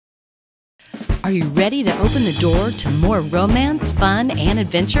Are you ready to open the door to more romance, fun, and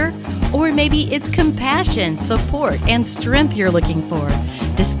adventure? Or maybe it's compassion, support, and strength you're looking for.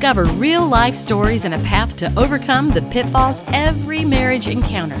 Discover real-life stories and a path to overcome the pitfalls every marriage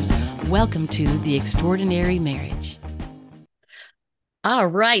encounters. Welcome to The Extraordinary Marriage. All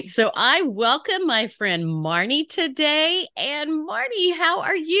right, so I welcome my friend Marnie today. And Marnie, how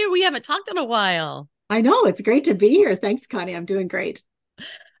are you? We haven't talked in a while. I know, it's great to be here. Thanks, Connie. I'm doing great.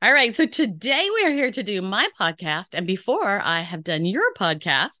 All right, so today we are here to do my podcast. And before, I have done your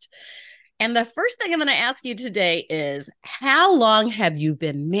podcast. And the first thing I'm going to ask you today is, how long have you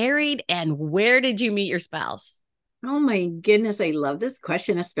been married and where did you meet your spouse? Oh my goodness, I love this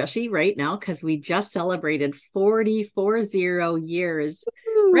question, especially right now, because we just celebrated 40 years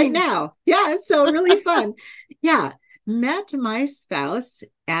right now. Yeah, it's so really fun. Yeah, met my spouse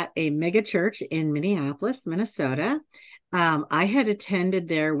at a mega church in Minneapolis, Minnesota. I had attended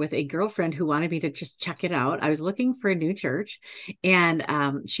there with a girlfriend who wanted me to just check it out. I was looking for a new church, and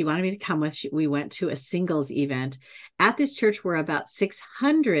she wanted me to come with. We went to a singles event. At this church were about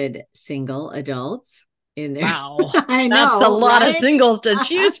 600 single adults in there. Wow, I that's a know, lot of right? singles to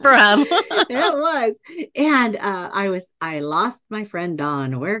choose from. It was. And I lost my friend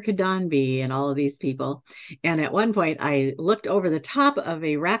Dawn. Where could Dawn be? And all of these people. And at one point, I looked over the top of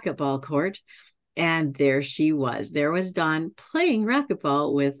a racquetball court. And there she was. There was Dawn playing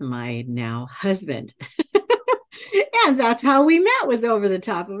racquetball with my now husband. And that's how we met, was over the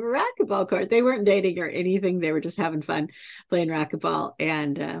top of a racquetball court. They weren't dating or anything. They were just having fun playing racquetball.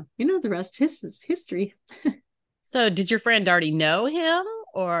 And, the rest is history. So did your friend already know him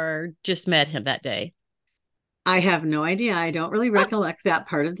or just met him that day? I have no idea. I don't really recollect that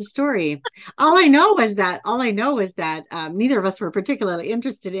part of the story. All I know is that neither of us were particularly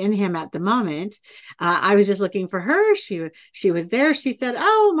interested in him at the moment. I was just looking for her. She was there. She said,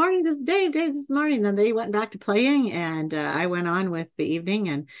 "Oh, Marnie, this is Dave. Dave, this is Marnie." And then they went back to playing, and I went on with the evening.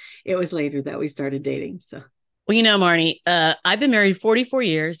 And it was later that we started dating. So. Well, Marnie, I've been married 44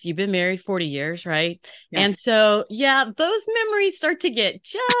 years. You've been married 40 years, right? Yeah. And so, yeah, those memories start to get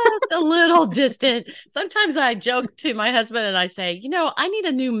just a little distant. Sometimes I joke to my husband and I say, I need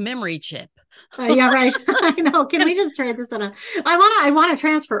a new memory chip. Yeah, right. I know. Can we just trade this on I want to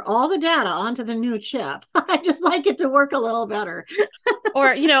transfer all the data onto the new chip. I just like it to work a little better.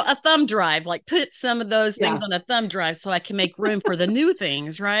 Or, a thumb drive, like put some of those things Yeah. on a thumb drive so I can make room for the new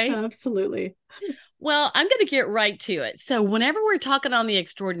things, right? Absolutely. Well, I'm going to get right to it. So whenever we're talking on The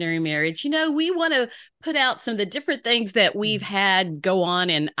Extraordinary Marriage, we want to put out some of the different things that we've had go on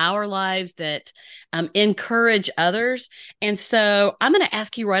in our lives that encourage others. And so I'm going to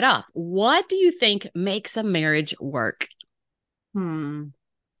ask you right off, what do you think makes a marriage work?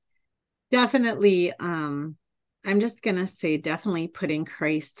 Definitely. I'm just going to say definitely putting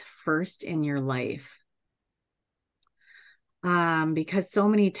Christ first in your life. Because so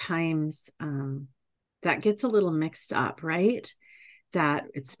many times, that gets a little mixed up, right? That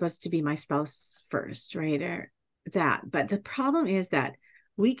it's supposed to be my spouse first, right? Or that. But the problem is that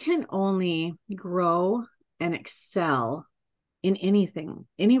we can only grow and excel in anything,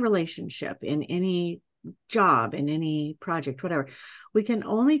 any relationship, in any job, in any project, whatever. We can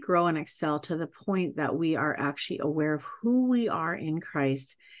only grow and excel to the point that we are actually aware of who we are in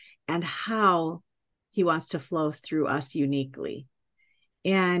Christ and how he wants to flow through us uniquely.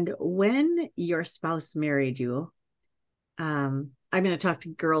 And when your spouse married you, I'm going to talk to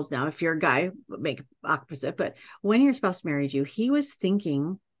girls now. If you're a guy, make opposite. But when your spouse married you, he was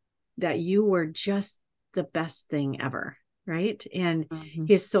thinking that you were just the best thing ever, right? And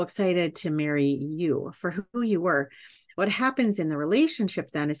he's so excited to marry you for who you were. What happens in the relationship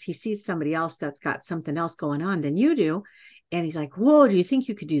then is he sees somebody else that's got something else going on than you do. And he's like, whoa, do you think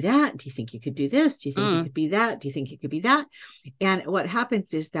you could do that? Do you think you could do this? Do you think you could be that? Do you think you could be that? And what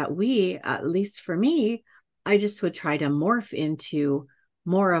happens is that we, at least for me, I just would try to morph into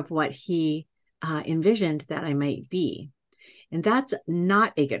more of what he envisioned that I might be. And that's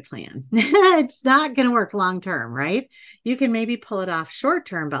not a good plan. It's not going to work long term, right? You can maybe pull it off short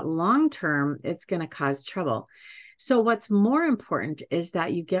term, but long term, it's going to cause trouble. So what's more important is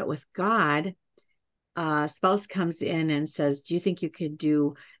that you get with God. Spouse comes in and says, do you think you could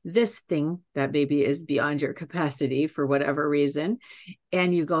do this thing that maybe is beyond your capacity for whatever reason?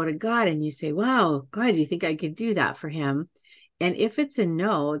 And you go to God and you say, wow, God, do you think I could do that for him? And if it's a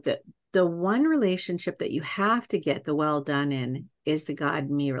no, that the one relationship that you have to get the well done in is the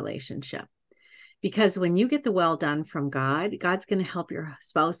God-me relationship. Because when you get the well done from God, God's going to help your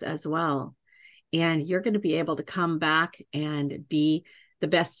spouse as well. And you're going to be able to come back and be the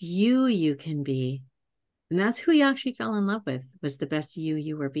best you can be. And that's who you actually fell in love with, was the best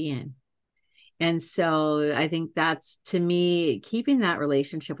you were being. And so I think that's, to me, keeping that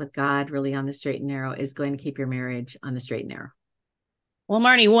relationship with God really on the straight and narrow is going to keep your marriage on the straight and narrow. Well,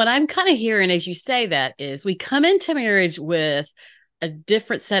 Marnie, what I'm kind of hearing as you say that is we come into marriage with a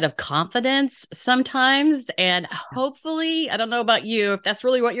different set of confidence sometimes. And hopefully, I don't know about you, if that's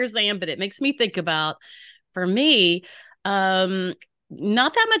really what you're saying, but it makes me think about, for me, um,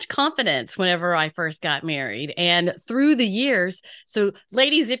 not that much confidence whenever I first got married, and through the years. So,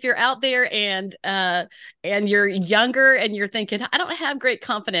 ladies, if you're out there and you're younger and you're thinking, I don't have great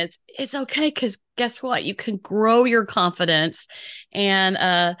confidence, it's okay, because guess what? You can grow your confidence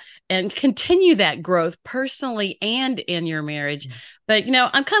and continue that growth personally and in your marriage. But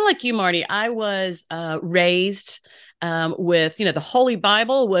I'm kind of like you, Marty. I was raised with, the Holy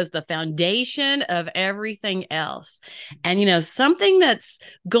Bible was the foundation of everything else. And, something that's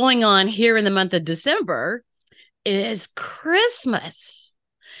going on here in the month of December is Christmas.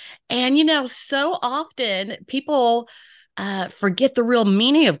 And, so often people forget the real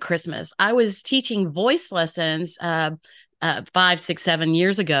meaning of Christmas. I was teaching voice lessons 5, 6, 7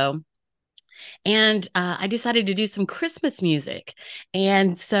 years ago. And I decided to do some Christmas music.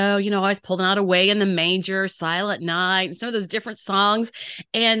 And so, I was pulling out Away in the Manger, Silent Night, and some of those different songs.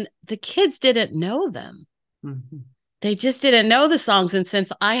 And the kids didn't know them. Mm-hmm. They just didn't know the songs. And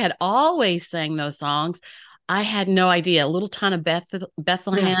since I had always sang those songs, I had no idea. Little Town of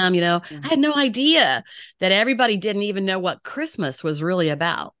Bethlehem, I had no idea that everybody didn't even know what Christmas was really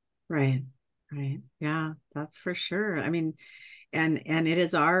about. Right. Right. Yeah, that's for sure. I mean, and it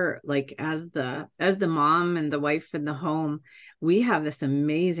is our, like, as the mom and the wife in the home, we have this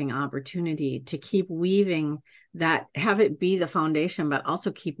amazing opportunity to keep weaving that, have it be the foundation, but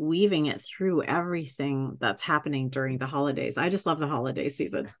also keep weaving it through everything that's happening during the holidays. I just love the holiday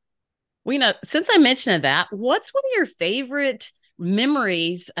season. Well, since I mentioned that, what's one of your favorite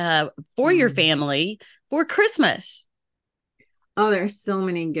memories for your family for Christmas? Oh, there's so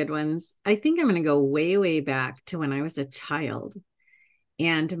many good ones. I think I'm going to go way, way back to when I was a child.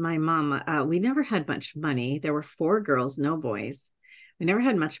 And my mom, we never had much money. There were 4 girls, no boys. We never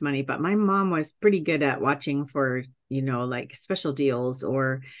had much money, but my mom was pretty good at watching for, like special deals,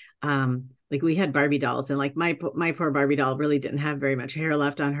 or like we had Barbie dolls, and like my poor Barbie doll really didn't have very much hair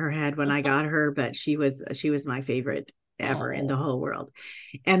left on her head when I got her, but she was my favorite ever in the whole world.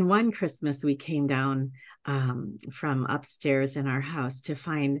 And one Christmas we came down from upstairs in our house to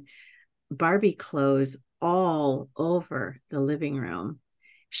find Barbie clothes all over the living room.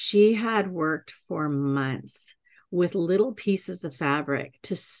 She had worked for months with little pieces of fabric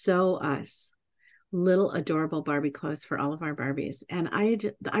to sew us little adorable Barbie clothes for all of our Barbies. And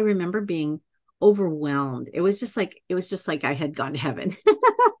I remember being overwhelmed. It was just like I had gone to heaven.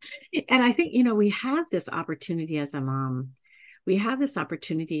 And I think, we have this opportunity as a mom. We have this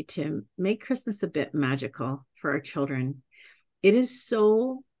opportunity to make Christmas a bit magical for our children. It is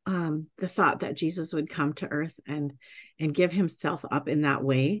so the thought that Jesus would come to earth and give himself up in that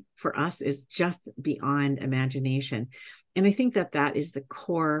way for us is just beyond imagination. And I think that is the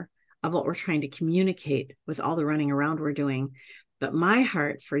core of what we're trying to communicate with all the running around we're doing. But my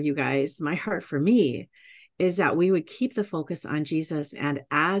heart for you guys, my heart for me, is that we would keep the focus on Jesus. And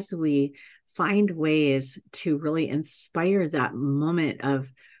as we find ways to really inspire that moment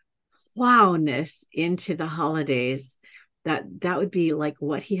of wowness into the holidays, that would be like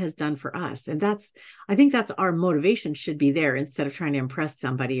what he has done for us. And I think that's our motivation should be there, instead of trying to impress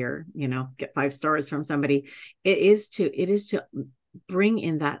somebody or, get 5 stars from somebody. It is to bring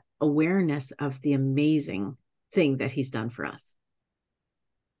in that awareness of the amazing thing that he's done for us.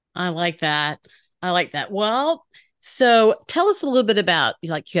 I like that. Well, so tell us a little bit about,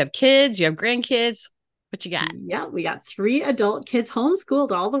 like, you have kids, you have grandkids. What you got? Yeah, we got 3 adult kids,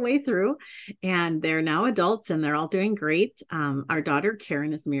 homeschooled all the way through, and they're now adults and they're all doing great. Our daughter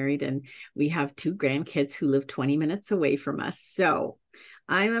Karen is married, and we have 2 grandkids who live 20 minutes away from us. So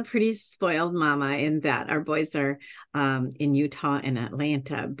I'm a pretty spoiled mama in that our boys are in Utah and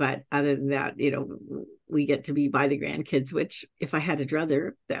Atlanta. But other than that, we get to be by the grandkids, which if I had a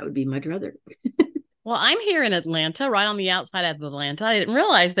druther, that would be my druther. Well, I'm here in Atlanta, right on the outside of Atlanta. I didn't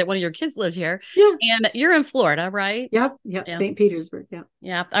realize that one of your kids lived here. Yeah. And you're in Florida, right? Yep. Yeah. St. Petersburg. Yeah.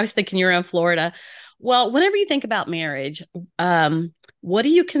 Yeah. I was thinking you're in Florida. Well, whenever you think about marriage, what do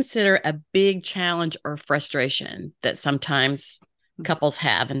you consider a big challenge or frustration that sometimes couples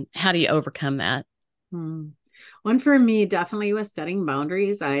have, and how do you overcome that? One for me definitely was setting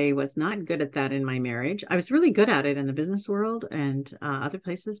boundaries. I was not good at that in my marriage. I was really good at it in the business world and other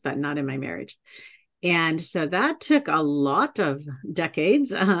places, but not in my marriage. And so that took a lot of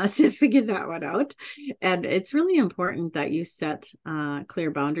decades to figure that one out. And it's really important that you set clear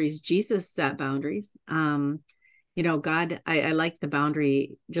boundaries. Jesus set boundaries. God, I like the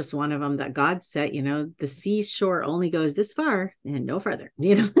boundary, just one of them that God set, the seashore only goes this far and no further,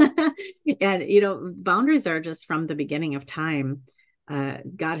 and, boundaries are just from the beginning of time.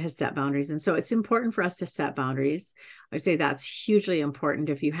 God has set boundaries. And so it's important for us to set boundaries. I'd say that's hugely important.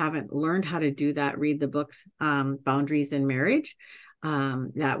 If you haven't learned how to do that, read the books, Boundaries in Marriage.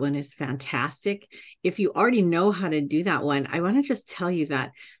 That one is fantastic. If you already know how to do that one, I want to just tell you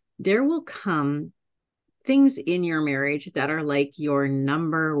that there will come things in your marriage that are like your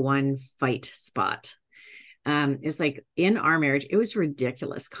number one fight spot. It's like in our marriage, it was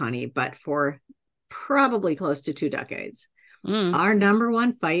ridiculous, Connie, but for probably close to 2 decades, our number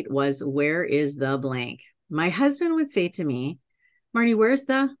one fight was, where is the blank? My husband would say to me, Marnie, where's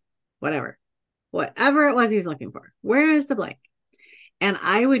the whatever it was he was looking for? Where is the blank? And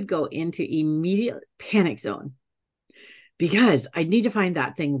I would go into immediate panic zone because I need to find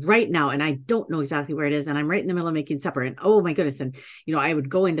that thing right now. And I don't know exactly where it is. And I'm right in the middle of making supper. And oh my goodness. And, I would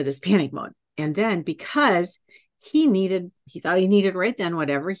go into this panic mode. And then because he thought he needed right then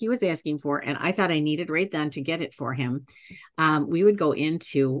whatever he was asking for, and I thought I needed right then to get it for him, we would go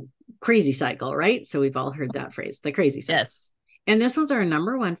into crazy cycle, right? So we've all heard that phrase, the crazy cycle. Yes. And this was our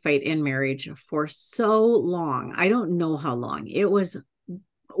number one fight in marriage for so long. I don't know how long. It was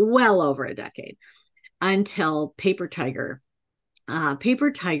well over a decade, until Paper Tiger.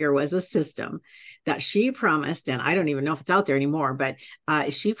 Paper Tiger was a system that she promised, and I don't even know if it's out there anymore, but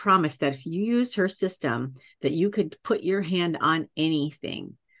she promised that if you used her system, that you could put your hand on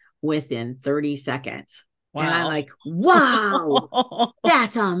anything within 30 seconds. Wow. And I'm like, wow,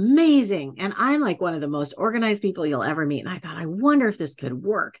 that's amazing. And I'm like one of the most organized people you'll ever meet. And I thought, I wonder if this could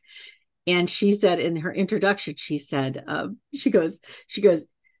work. And she said in her introduction, she said, she goes,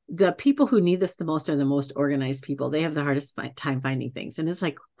 the people who need this the most are the most organized people. They have the hardest time finding things. And it's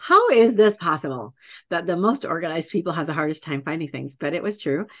like, how is this possible that the most organized people have the hardest time finding things? But it was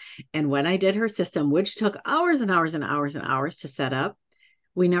true. And when I did her system, which took hours and hours and hours and hours to set up,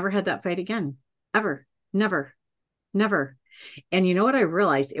 we never had that fight again, ever, never. And you know what I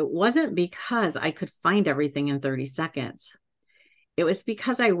realized? It wasn't because I could find everything in 30 seconds. It was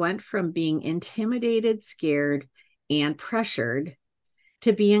because I went from being intimidated, scared, and pressured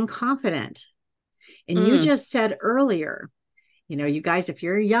to being confident. And you just said earlier, you guys, if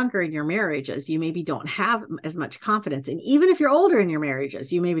you're younger in your marriages, you maybe don't have as much confidence. And even if you're older in your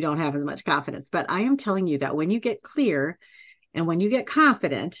marriages, you maybe don't have as much confidence. But I am telling you that when you get clear and when you get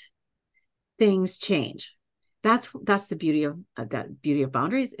confident, things change. That's the beauty of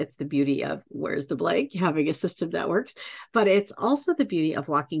boundaries. It's the beauty of where's the blank, having a system that works. But it's also the beauty of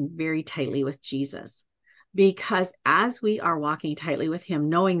walking very tightly with Jesus. Because as we are walking tightly with him,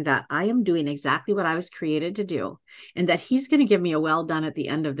 knowing that I am doing exactly what I was created to do, and that he's going to give me a well done at the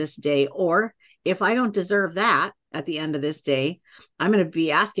end of this day, or if I don't deserve that at the end of this day, I'm going to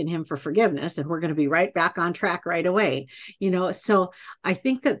be asking him for forgiveness, and we're going to be right back on track right away. So I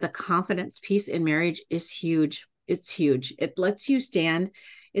think that the confidence piece in marriage is huge. It's huge. It lets you stand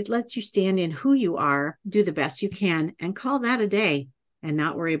in who you are, do the best you can, and call that a day and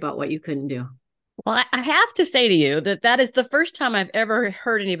not worry about what you couldn't do. Well, I have to say to you that is the first time I've ever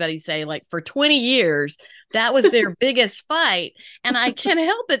heard anybody say, like, for 20 years, that was their biggest fight. And I can't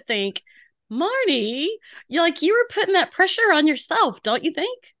help but think, Marnie, you were putting that pressure on yourself, don't you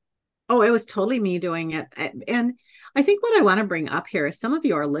think? Oh, it was totally me doing it. And I think what I want to bring up here is some of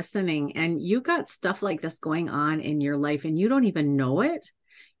you are listening and you got stuff like this going on in your life and you don't even know it.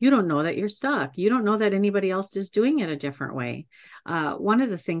 You don't know that you're stuck. You don't know that anybody else is doing it a different way. One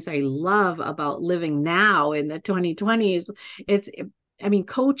of the things I love about living now in the 2020s,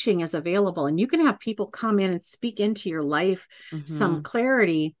 coaching is available and you can have people come in and speak into your life, some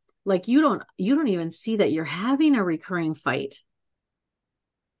clarity. Like you don't even see that you're having a recurring fight.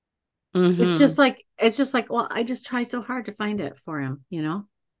 It's just like, well, I just try so hard to find it for him,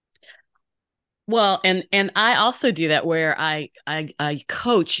 Well, and I also do that where I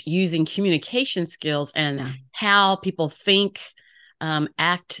coach using communication skills and how people think,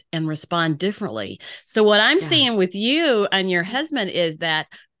 act, and respond differently. So what I'm seeing with you and your husband is that,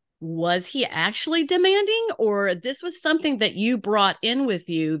 was he actually demanding, or this was something that you brought in with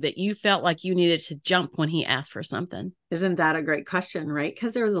you that you felt like you needed to jump when he asked for something? Isn't that a great question, right?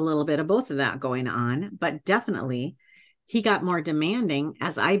 Because there was a little bit of both of that going on, but definitely he got more demanding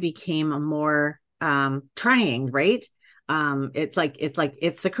as I became more trying, right? It's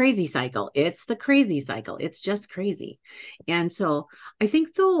the crazy cycle. It's the crazy cycle. It's just crazy. And so I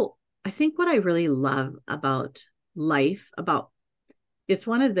think though, I think what I really love about life, about it's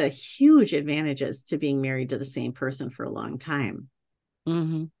one of the huge advantages to being married to the same person for a long time,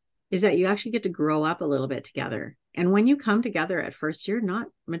 Mm-hmm. is that you actually get to grow up a little bit together. And when you come together at first, you're not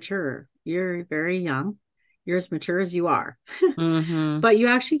mature. You're very young. You're as mature as you are. Mm-hmm. But you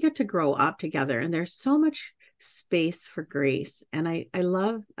actually get to grow up together. And there's so much space for grace. And I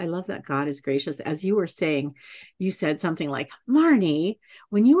love that God is gracious. As you were saying, you said something like, Marnie,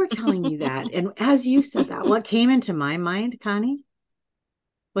 when you were telling me that, and as you said that, what came into my mind, Connie,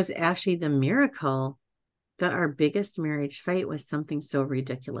 was actually the miracle that our biggest marriage fight was something so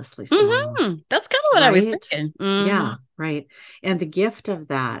ridiculously small, Mm-hmm. That's kind of what I was right? thinking. Mm-hmm. Yeah, right. And the gift of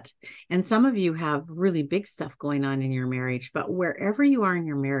that. And some of you have really big stuff going on in your marriage, but wherever you are in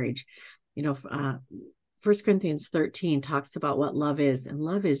your marriage, you know, 1 Corinthians 13 talks about what love is, and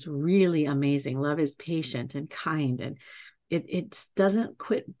love is really amazing. Love is patient and kind, and it doesn't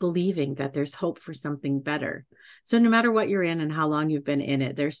quit believing that there's hope for something better. So no matter what you're in and how long you've been in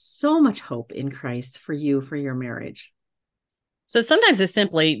it, there's so much hope in Christ for you, for your marriage. So sometimes it's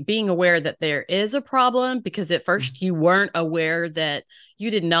simply being aware that there is a problem, because at first Yes. you weren't aware that you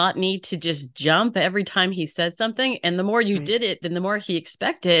did not need to just jump every time he said something. And the more you Right. did it, then the more he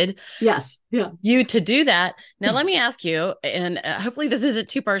expected Yes. Yeah. you to do that. Now, let me ask you, and hopefully this isn't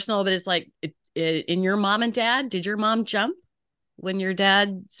too personal, but it's like in your mom and dad, did your mom jump when your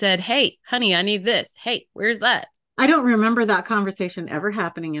dad said, "Hey, honey, I need this. Hey, where's that?" I don't remember that conversation ever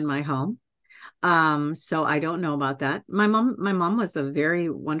happening in my home. So I don't know about that. My mom was a very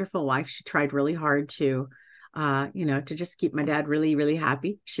wonderful wife. She tried really hard to, to just keep my dad really, really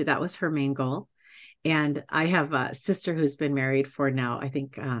happy. That was her main goal. And I have a sister who's been married for now, I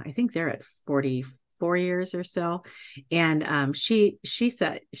think they're at 44 years or so. And she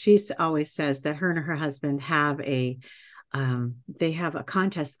always says that her and her husband they have a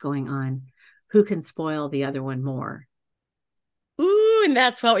contest going on, who can spoil the other one more. Ooh, and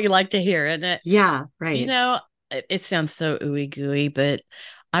that's what we like to hear. And Yeah, you right. know, it sounds so ooey gooey, but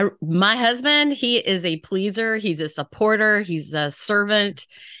my husband, he is a pleaser. He's a supporter. He's a servant.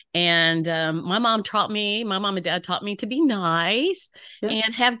 And my mom and dad taught me to be nice Yeah.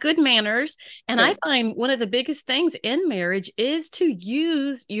 and have good manners. And I Good. find one of the biggest things in marriage is to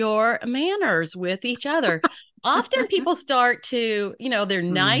use your manners with each other. Often people start to, they're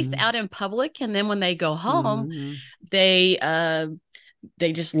nice Mm, out in public. And then when they go home, mm, they uh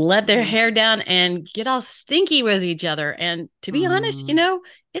they just let their mm, hair down and get all stinky with each other. And to be honest, mm.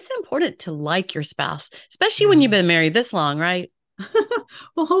 it's important to like your spouse, especially when you've Yeah. been married this long, right?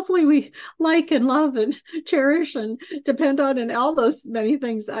 Well, hopefully we like and love and cherish and depend on and all those many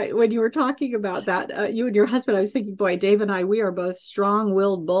things. When you were talking about that, you and your husband, I was thinking, boy, Dave and I, we are both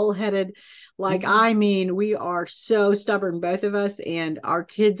strong-willed, bullheaded. Like, Mhm. I mean, we are so stubborn, both of us, and our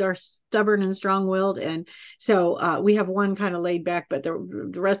kids are stubborn and strong-willed. And so we have one kind of laid back, but the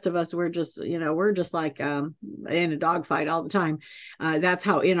rest of us, we're just like in a dogfight all the time. That's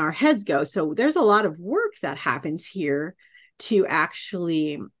how in our heads go. So there's a lot of work that happens here to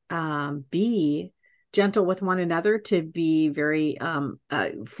actually be gentle with one another, to be very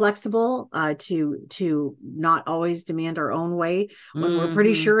flexible, to not always demand our own way when we're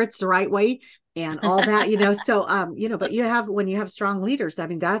pretty Mhm. sure it's the right way, and all that. So but when you have strong leaders, I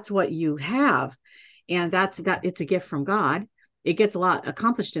mean, that's what you have, and that it's a gift from God. It gets a lot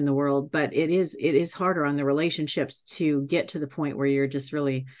accomplished in the world, but it is harder on the relationships to get to the point where you're just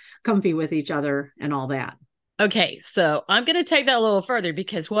really comfy with each other and all that. Okay, so I'm going to take that a little further,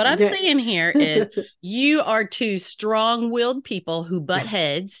 because what I'm Okay. seeing here is you are two strong-willed people who butt Yeah.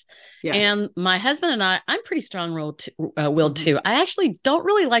 heads, Yeah. and my husband and I'm pretty strong-willed Mhm. too. I actually don't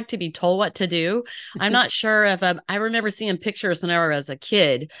really like to be told what to do. I'm not sure if I remember seeing pictures whenever I was a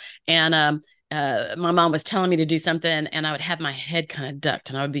kid, and my mom was telling me to do something, and I would have my head kind of ducked,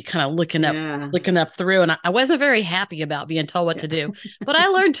 and I would be kind of Yeah. looking up through, and I wasn't very happy about being told what Yeah. to do, but I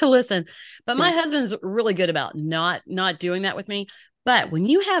learned to listen. But my Yeah. husband's really good about not doing that with me. But when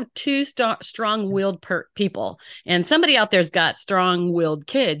you have two strong-willed people, and somebody out there's got strong-willed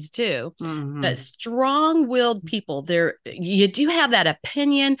kids too, but Mhm. strong-willed people, there you do have that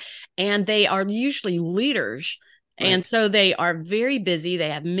opinion, and they are usually leaders. And Right. so they are very busy.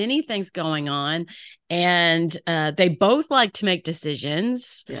 They have many things going on, and they both like to make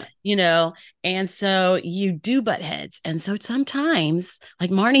decisions, Yeah. you know, and so you do butt heads. And so sometimes,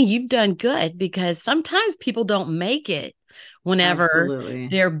 like Marnie, you've done good, because sometimes people don't make it whenever Absolutely.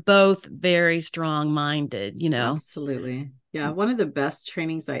 they're both very strong minded, you know. Absolutely. Yeah. One of the best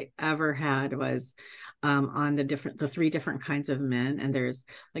trainings I ever had was on the three different kinds of men. And there's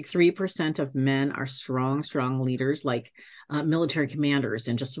like 3% of men are strong leaders, like military commanders.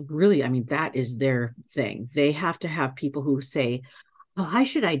 And just really, I mean, that is their thing. They have to have people who say, oh, how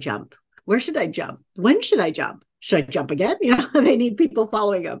should I jump? Where should I jump? When should I jump? Should I jump again? They need people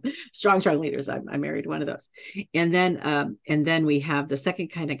following them. Strong leaders. I married one of those. And then we have the second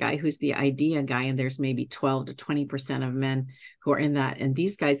kind of guy who's the idea guy. And there's maybe 12 to 20% of men who are in that. And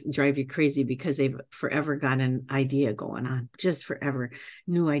these guys drive you crazy because they've forever got an idea going on, just forever.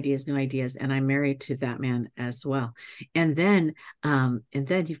 New ideas. And I'm married to that man as well. And then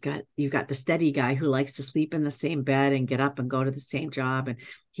you've got the steady guy who likes to sleep in the same bed and get up and go to the same job. And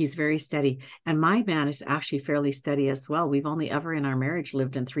he's very steady. And my man is actually fairly steady as well. We've only ever in our marriage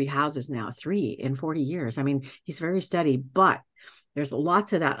lived in 3 houses now, 3 in 40 years. I mean, he's very steady, but there's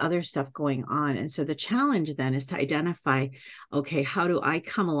lots of that other stuff going on. And so the challenge then is to identify, okay, how do I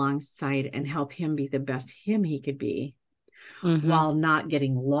come alongside and help him be the best him he could be, while not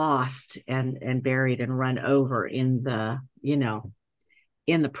getting lost and buried and run over in the,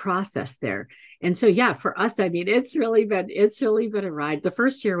 in the process there. And so, yeah, for us, I mean, it's really been a ride. The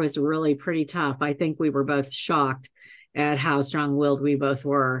first year was really pretty tough. I think we were both shocked at how strong-willed we both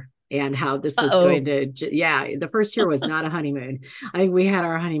were and how this was going to, the first year was not a honeymoon. I think we had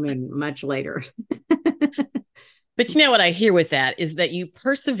our honeymoon much later. But you know what I hear with that is that you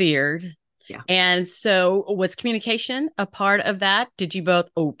persevered. Yeah. And so was communication a part of that? Did you both,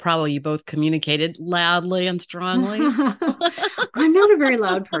 probably you both communicated loudly and strongly? I'm not a very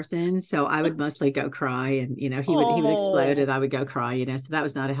loud person, so I would mostly go cry, and he would explode and I would go cry, so that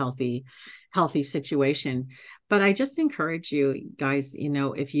was not a healthy situation. But I just encourage you guys,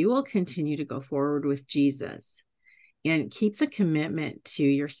 if you will continue to go forward with Jesus and keep the commitment to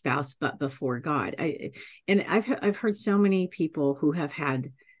your spouse, but before God. I've heard so many people who have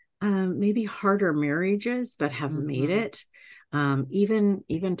had maybe harder marriages, but have made it.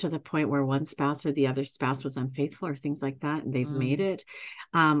 Even to the point where one spouse or the other spouse was unfaithful or things like that, and they've made it.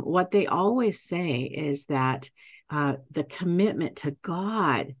 What they always say is that the commitment to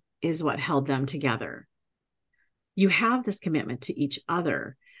God is what held them together. You have this commitment to each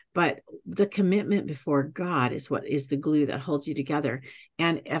other, but the commitment before God is what is the glue that holds you together.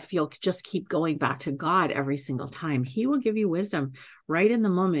 And if you'll just keep going back to God every single time, he will give you wisdom right in the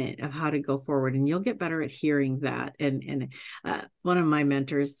moment of how to go forward. And you'll get better at hearing that. And one of my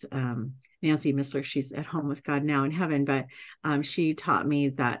mentors, Nancy Missler, she's at home with God now in heaven, but she taught me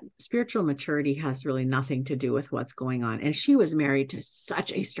that spiritual maturity has really nothing to do with what's going on. And she was married to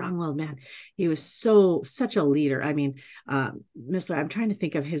such a strong-willed man. He was such a leader. I mean, Missler, I'm trying to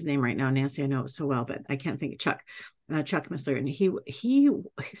think of his name right now. Nancy, I know it so well, but I can't think of Chuck Missler. And he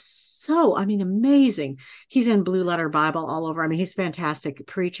so, I mean, amazing. He's in Blue Letter Bible all over. I mean, he's a fantastic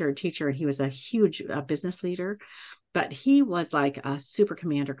preacher, teacher, and he was a huge business leader. But he was like a super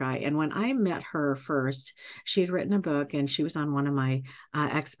commander guy. And when I met her first, she had written a book and she was on one of my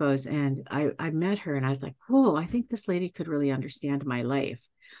expos. And I met her and I was like, whoa, I think this lady could really understand my life.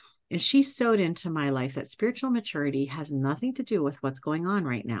 And she sewed into my life that spiritual maturity has nothing to do with what's going on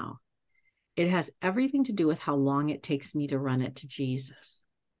right now. It has everything to do with how long it takes me to run it to Jesus.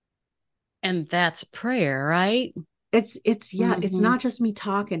 And that's prayer, right? It's not just me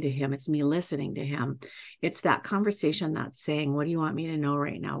talking to him. It's me listening to him. It's that conversation that's saying, what do you want me to know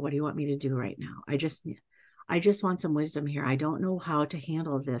right now? What do you want me to do right now? I just want some wisdom here. I don't know how to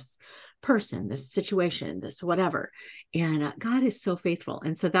handle this person, this situation, this whatever. And God is so faithful.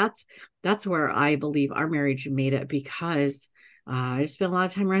 And so that's where I believe our marriage made it, because I spent a lot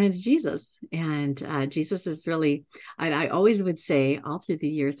of time running to Jesus, and Jesus is really, I always would say all through the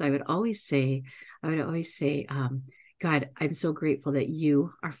years, I would always say, God, I'm so grateful that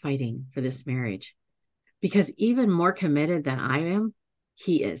you are fighting for this marriage, because even more committed than I am,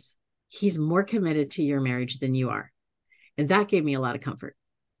 he is. He's more committed to your marriage than you are. And that gave me a lot of comfort.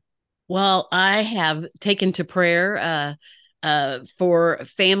 Well, I have taken to prayer for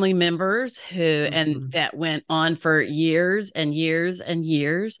family members who, and that went on for years and years and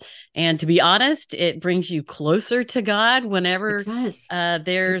years. And to be honest, it brings you closer to God whenever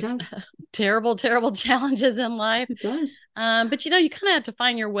there's terrible, terrible challenges in life. It does. But you kind of have to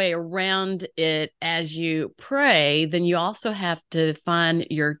find your way around it as you pray. Then you also have to find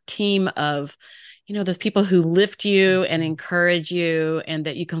your team of those people who lift you and encourage you and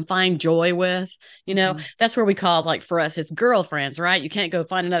that you can find joy with, that's where we call, like, for us, it's girlfriends, right? You can't go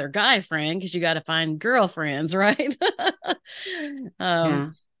find another guy friend because you got to find girlfriends, right?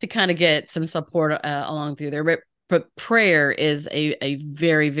 To kind of get some support along through there. But but prayer is a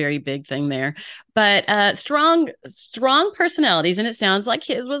very, very big thing there. But strong personalities, and it sounds like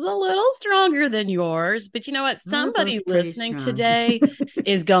his was a little stronger than yours. But you know what? We're Somebody both pretty listening strong. today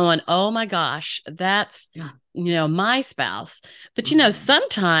is going, "Oh my gosh, that's Yeah. my spouse." But you know,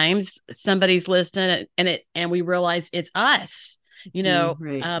 sometimes somebody's listening, and we realize it's us. It's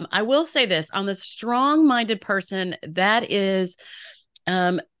me, right. I will say this on the strong-minded person, that is,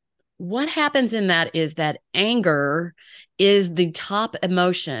 what happens in that is that anger is the top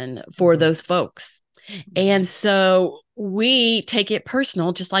emotion for those folks. And so we take it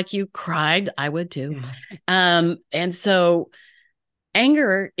personal, just like you cried, I would too. Yeah. And so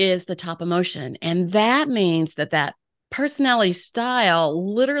anger is the top emotion. And that means that personality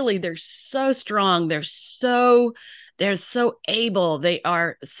style, literally, they're so strong. They're so able. They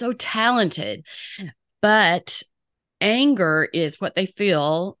are so talented. But anger is what they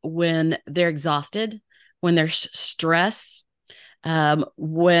feel when they're exhausted, when they're stressed,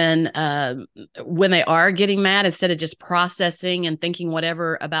 when they are getting mad, instead of just processing and thinking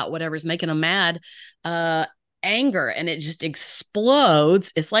whatever's making them mad. Anger, and it just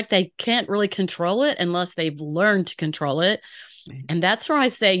explodes. It's like they can't really control it unless they've learned to control it. And that's where I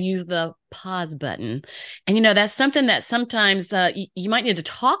say use the pause button. And that's something that sometimes you might need to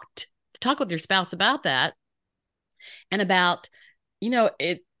talk with your spouse about that, and about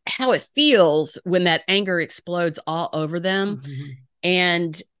how it feels when that anger explodes all over them.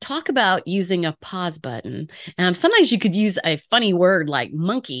 And talk about using a pause button. Sometimes you could use a funny word like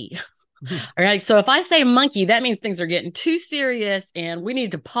monkey. All right. So if I say monkey, that means things are getting too serious and we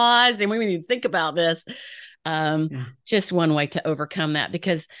need to pause and we need to think about this. Just one way to overcome that,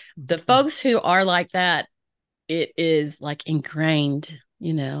 because the folks who are like that, it is like ingrained,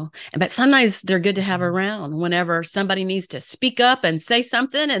 but sometimes they're good to have around whenever somebody needs to speak up and say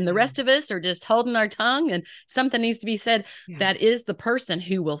something, and the rest of us are just holding our tongue and something needs to be said. That is the person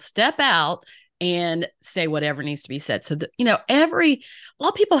who will step out and say whatever needs to be said. So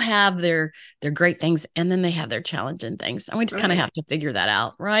all people have their great things, and then they have their challenging things, and we just kind of have to figure that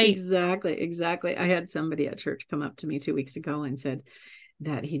out, right? Exactly. I had somebody at church come up to me 2 weeks ago and said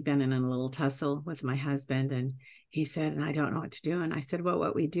that he'd been in a little tussle with my husband, and he said, and I don't know what to do. And I said, well,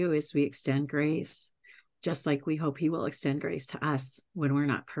 what we do is we extend grace, just like we hope he will extend grace to us when we're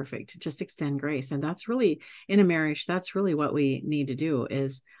not perfect. Just extend grace. And that's really, in a marriage, that's really what we need to do.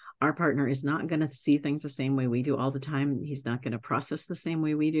 Is our partner is not going to see things the same way we do all the time. He's not going to process the same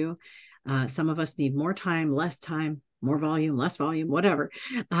way we do. Some of us need more time, less time, more volume, less volume, whatever.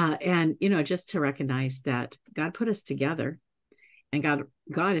 And just to recognize that God put us together, and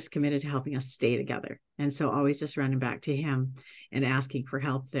God is committed to helping us stay together. And so always just running back to him and asking for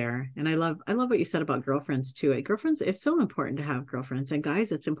help there. And I love what you said about girlfriends too. Girlfriends, it's so important to have girlfriends, and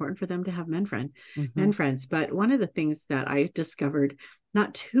guys, it's important for them to have men friends. But one of the things that I discovered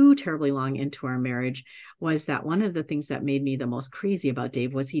not too terribly long into our marriage was that one of the things that made me the most crazy about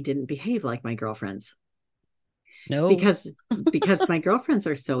Dave was he didn't behave like my girlfriends. No, because my girlfriends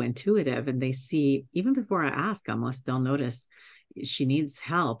are so intuitive, and they see, even before I ask, almost they'll notice she needs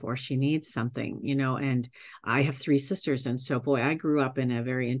help or she needs something, and I have 3 sisters. And so, boy, I grew up in a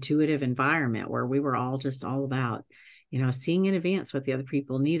very intuitive environment where we were all about, seeing in advance what the other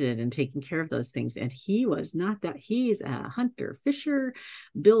people needed and taking care of those things. And he was not that. He's a hunter, fisher,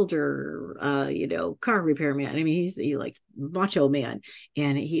 builder, car repairman. I mean, he's like macho man,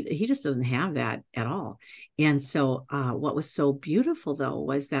 and he just doesn't have that at all. And so what was so beautiful, though,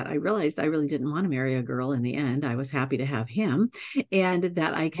 was that I realized I really didn't want to marry a girl in the end. I was happy to have him, and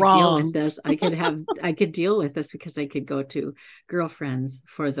that I could deal with this. I could deal with this because I could go to girlfriends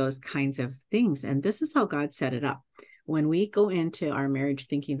for those kinds of things. And this is how God set it up. When we go into our marriage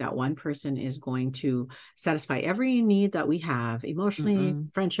thinking that one person is going to satisfy every need that we have emotionally,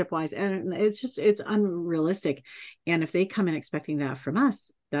 friendship wise, and it's unrealistic. And if they come in expecting that from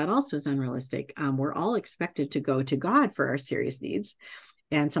us, that also is unrealistic. We're all expected to go to God for our serious needs.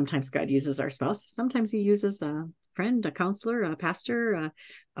 And sometimes God uses our spouse. Sometimes he uses a friend, a counselor, a pastor,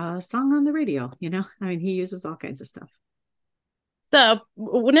 a song on the radio. He uses all kinds of stuff. So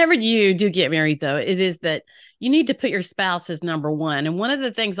whenever you do get married, though, it is that you need to put your spouse as number one. And one of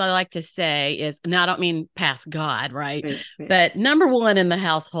the things I like to say is, and I don't mean past God, right? But number one in the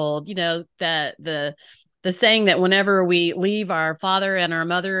household, the saying that whenever we leave our father and our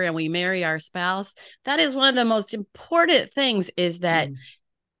mother and we marry our spouse, that is one of the most important things, is that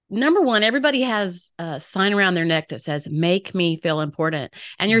number one, everybody has a sign around their neck that says, make me feel important.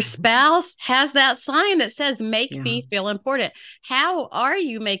 And your spouse has that sign that says, make me feel important. How are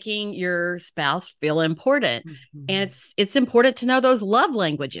you making your spouse feel important? And it's important to know those love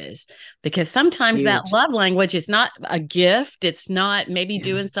languages, because sometimes that love language is not a gift. It's not maybe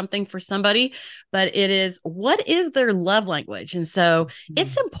doing something for somebody, but it is, what is their love language? And so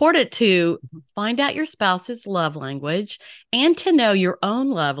it's important to find out your spouse's love language and to know your own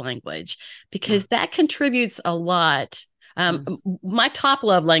love language, because that contributes a lot. My top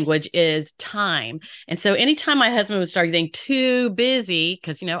love language is time. And so anytime my husband would start getting too busy,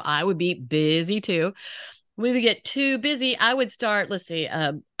 because, you know, I would be busy too. We would get too busy. I would start, let's see,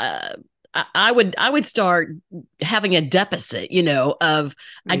 I would start having a deficit, you know, of,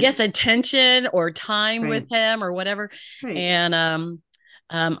 I guess, attention or time with him or whatever. And,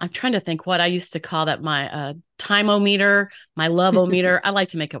 I'm trying to think what I used to call that, my time-o-meter, my love-o-meter. I like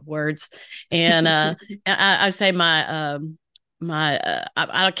to make up words. And I say I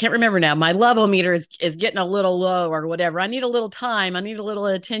can't remember now. My love-o-meter is getting a little low or whatever. I need a little time. I need a little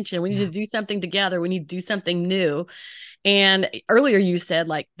attention. We need to do something together. We need to do something new. And earlier you said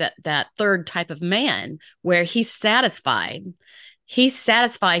like that third type of man where he's satisfied. He's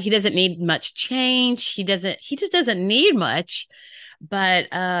satisfied. He doesn't need much change. He just doesn't need much. But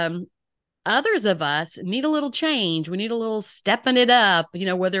others of us need a little change. We need a little stepping it up, you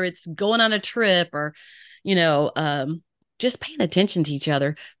know, whether it's going on a trip or, you know, just paying attention to each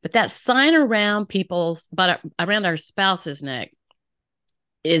other. But that sign around around our spouse's neck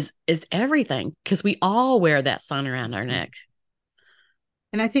is everything, because we all wear that sign around our neck.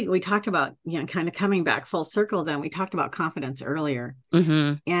 And I think we talked about, you know, kind of coming back full circle, then we talked about confidence earlier.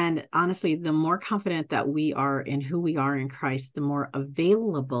 And honestly, the more confident that we are in who we are in Christ, the more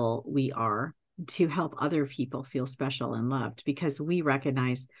available we are to help other people feel special and loved, because we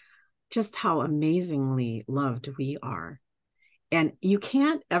recognize just how amazingly loved we are. And you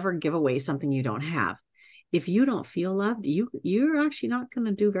can't ever give away something you don't have. If you don't feel loved, you're actually not going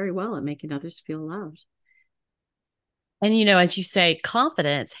to do very well at making others feel loved. And, you know, as you say,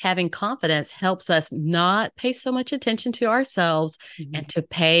 having confidence helps us not pay so much attention to ourselves and to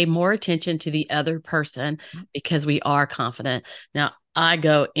pay more attention to the other person, because we are confident. Now, I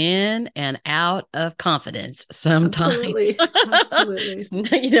go in and out of confidence sometimes. Absolutely.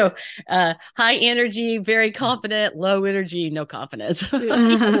 You know, high energy, very confident, low energy, no confidence. It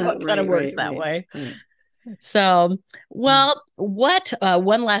kind of works that way. So, well, what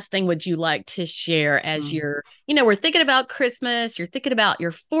one last thing would you like to share as you're, you know, we're thinking about Christmas, you're thinking about your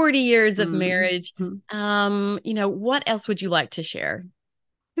 40 years of marriage. You know, what else would you like to share?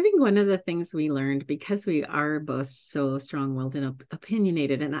 I think one of the things we learned, because we are both so strong-willed and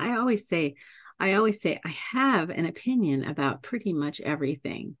opinionated, and I always say I have an opinion about pretty much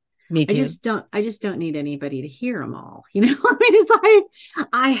everything. Me too. I just don't need anybody to hear them all. You know, I mean, it's like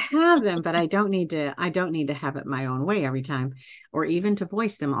I have them, but I don't need to have it my own way every time, or even to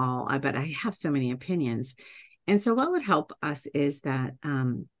voice them all. But I have so many opinions. And so what would help us is that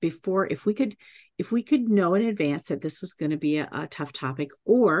if we could know in advance that this was going to be a tough topic,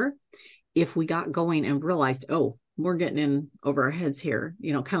 or if we got going and realized, oh, we're getting in over our heads here,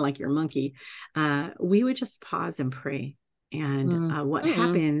 you know, kind of like your monkey, we would just pause and pray. And what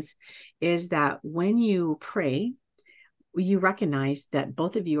happens is that when you pray, you recognize that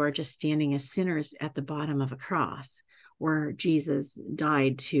both of you are just standing as sinners at the bottom of a cross, where Jesus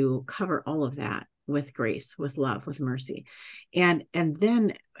died to cover all of that with grace, with love, with mercy. And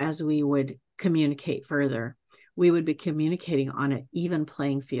then as we would communicate further, we would be communicating on an even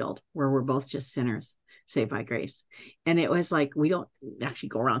playing field where we're both just sinners saved by grace. And it was like, we don't actually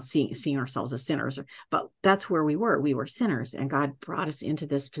go around seeing ourselves as sinners, but that's where we were sinners, and God brought us into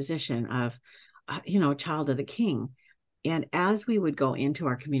this position of you know, child of the King. And as we would go into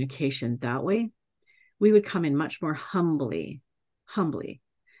our communication that way, we would come in much more humbly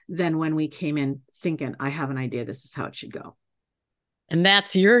than when we came in thinking, I have an idea, this is how it should go. And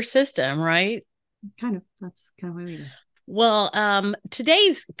that's your system, right? That's kind of what we do. Well,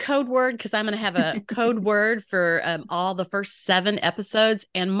 today's code word, because I'm going to have a code word for all the first 7 episodes,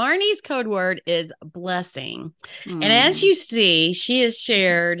 and Marnie's code word is blessing. And as you see, she has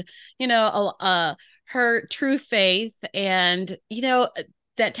shared, you know, her true faith, and, you know,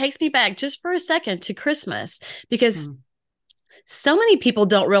 that takes me back just for a second to Christmas, because so many people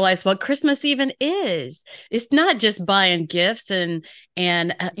don't realize what Christmas even is. It's not just buying gifts and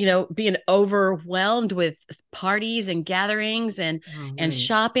you know, being overwhelmed with parties and gatherings and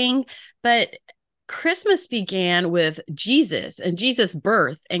shopping, but Christmas began with Jesus and Jesus'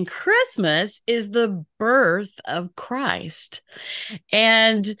 birth, and Christmas is the birth of Christ.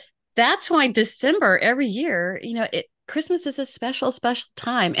 And that's why December every year, Christmas is a special, special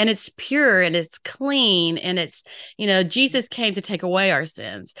time, and it's pure and it's clean, and it's, Jesus came to take away our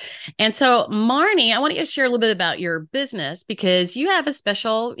sins. And so, Marnie, I want you to share a little bit about your business, because you have a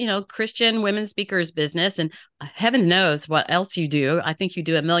special, Christian women speakers business, and heaven knows what else you do. I think you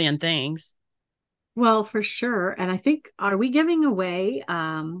do a million things. Well, for sure. And I think, are we giving away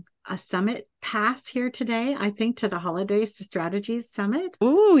a summit pass here today? I think to the Holiday Strategies Summit.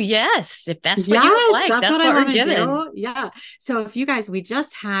 Oh, yes. If that's what you would like, that's what we're giving. Do. Yeah. So if you guys, we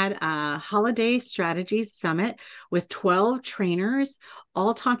just had a Holiday Strategies Summit with 12 trainers,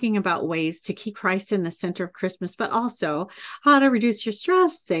 all talking about ways to keep Christ in the center of Christmas, but also how to reduce your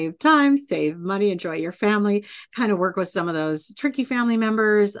stress, save time, save money, enjoy your family, kind of work with some of those tricky family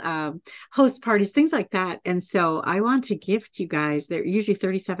members, host parties, things like that. And so I want to gift you guys, they're usually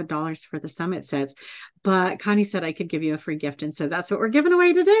 $37 for the summit sets, but Connie said I could give you a free gift. And so that's what we're giving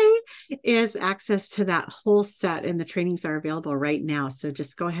away today, is access to that whole set. And the trainings are available right now. So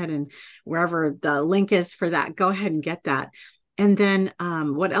just go ahead and wherever the link is for that, go ahead and get that. And then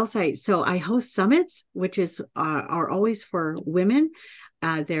what else? I host summits, which are always for women.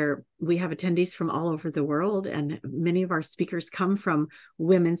 We have attendees from all over the world, and many of our speakers come from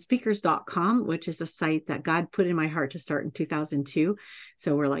womenspeakers.com, which is a site that God put in my heart to start in 2002.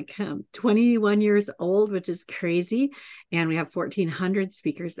 So we're like 21 years old, which is crazy. And we have 1,400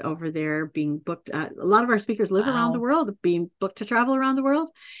 speakers over there being booked. A lot of our speakers live around the world, being booked to travel around the world.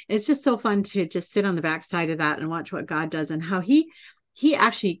 It's just so fun to just sit on the backside of that and watch what God does, and how he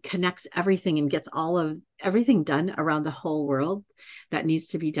actually connects everything and gets all of everything done around the whole world that needs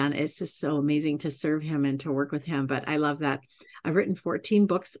to be done. It's just so amazing to serve him and to work with him. But I love that. I've written 14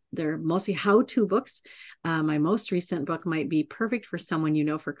 books. They're mostly how-to books. My most recent book might be perfect for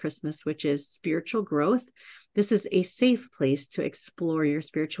someone for Christmas, which is Spiritual Growth. This is a safe place to explore your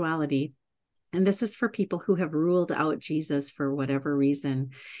spirituality. And this is for people who have ruled out Jesus for whatever reason,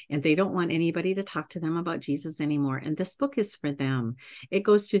 and they don't want anybody to talk to them about Jesus anymore. And this book is for them. It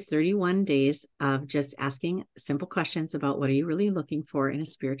goes through 31 days of just asking simple questions about what are you really looking for in a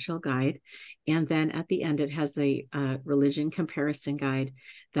spiritual guide. And then at the end, it has a religion comparison guide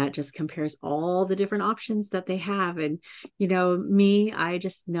that just compares all the different options that they have. And, I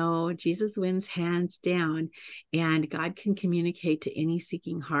just know Jesus wins hands down, and God can communicate to any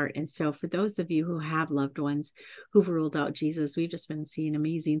seeking heart. And so for those of you who have loved ones who've ruled out Jesus, we've just been seeing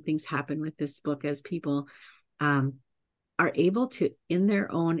amazing things happen with this book as people are able to, in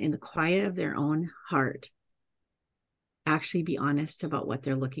the quiet of their own heart, actually be honest about what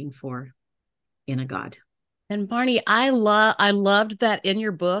they're looking for in a God. And Marnie, I loved that in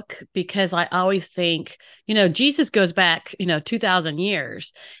your book, because I always think, Jesus goes back, 2,000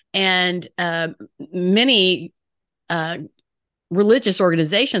 years, and many religious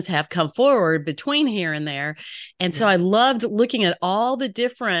organizations have come forward between here and there. And so I loved looking at all the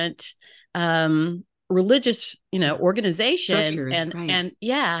different religious, organizations and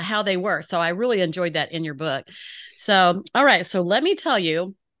how they were. So I really enjoyed that in your book. So, all right. So let me tell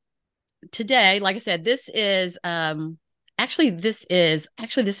you, today, like I said, this is this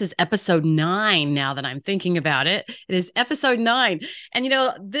is episode 9 now that I'm thinking about it. It is episode 9. And,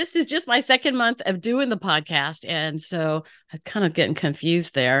 this is just my second month of doing the podcast. And so I'm kind of getting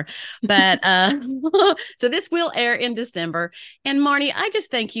confused there. But so this will air in December. And Marnie, I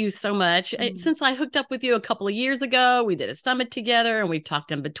just thank you so much. Since I hooked up with you a couple of years ago, we did a summit together, and we've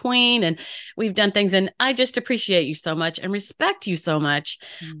talked in between, and we've done things. And I just appreciate you so much and respect you so much.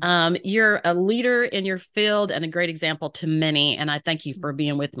 You're a leader in your field and a great example to many. And I thank you for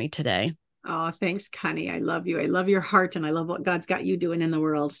being with me today. Oh, thanks, Connie. I love you. I love your heart, and I love what God's got you doing in the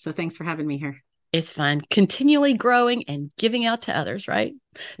world. So thanks for having me here. It's fun, continually growing and giving out to others, right?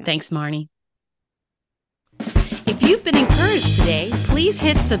 Yeah. Thanks, Marnie. If you've been encouraged today, please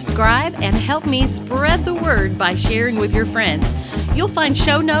hit subscribe and help me spread the word by sharing with your friends. You'll find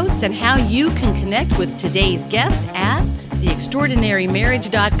show notes and how you can connect with today's guest at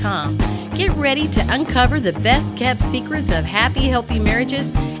theextraordinarymarriage.com. Get ready to uncover the best-kept secrets of happy, healthy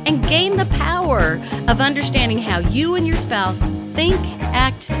marriages and gain the power of understanding how you and your spouse think,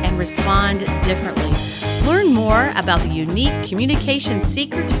 act, and respond differently. Learn more about the unique communication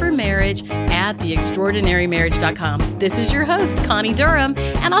secrets for marriage at theextraordinarymarriage.com. This is your host, Connie Durham,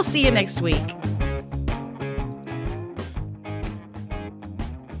 and I'll see you next week.